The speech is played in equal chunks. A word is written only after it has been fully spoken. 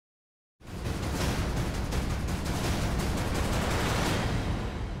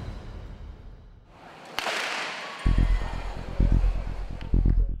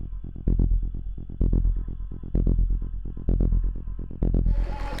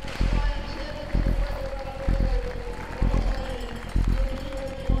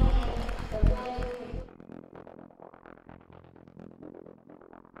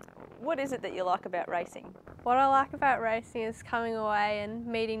is it that you like about racing? What I like about racing is coming away and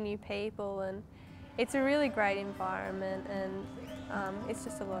meeting new people, and it's a really great environment, and it's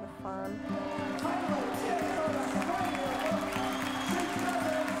just a lot of fun.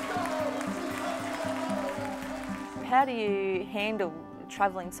 How do you handle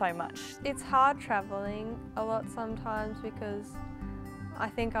travelling so much? It's hard travelling a lot sometimes because I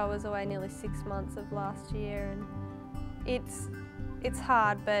think I was away nearly 6 months of last year, and it's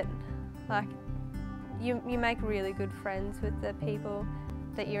hard, but like you make really good friends with the people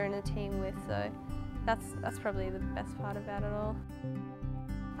that you're in a team with, so that's probably the best part about it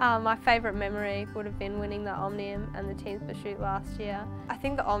all. My favourite memory would have been winning the Omnium and the team's pursuit last year. I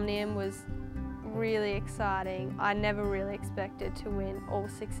think the Omnium was really exciting. I never really expected to win all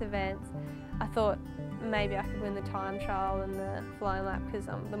 6 events. I thought maybe I could win the time trial and the flying lap because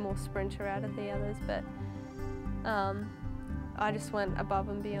I'm the more sprinter out of the others, but I just went above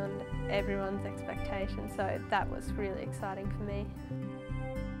and beyond everyone's expectations, so that was really exciting for me.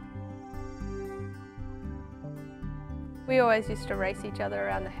 We always used to race each other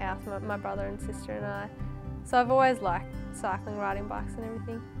around the house, my brother and sister and I, so I've always liked cycling, riding bikes and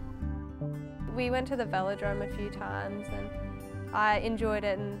everything. We went to the velodrome a few times and I enjoyed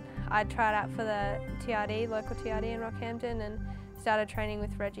it, and I tried out for the TRD, local TRD in Rockhampton, and started training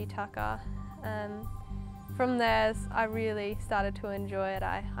with Reggie Tucker. From there I really started to enjoy it.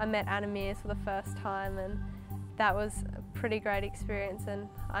 I met Anna Meares for the first time, and that was a pretty great experience, and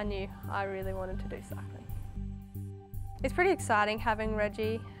I knew I really wanted to do cycling. It's pretty exciting having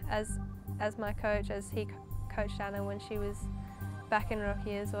Reggie as my coach, as he coached Anna when she was back in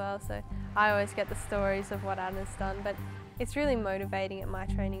Rocky as well, so I always get the stories of what Anna's done, but it's really motivating at my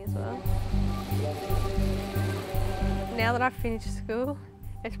training as well. Now that I've finished school,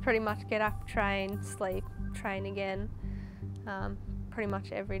 it's pretty much get up, train, sleep, train again, pretty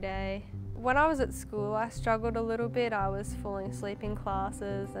much every day. When I was at school, I struggled a little bit. I was falling asleep in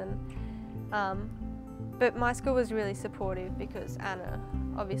classes, but my school was really supportive because Anna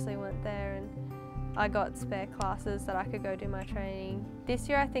obviously went there, and I got spare classes that I could go do my training. This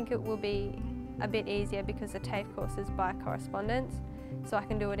year I think it will be a bit easier because the TAFE course is by correspondence, so I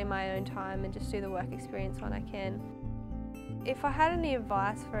can do it in my own time and just do the work experience when I can. If I had any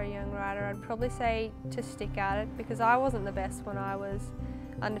advice for a young rider, I'd probably say to stick at it, because I wasn't the best when I was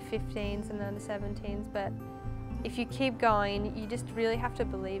under 15s and under 17s, but if you keep going, you just really have to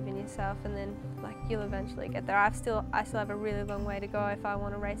believe in yourself, and then you'll eventually get there. I still have a really long way to go if I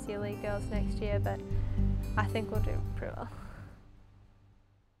want to race the elite girls next year, but I think we'll do pretty well.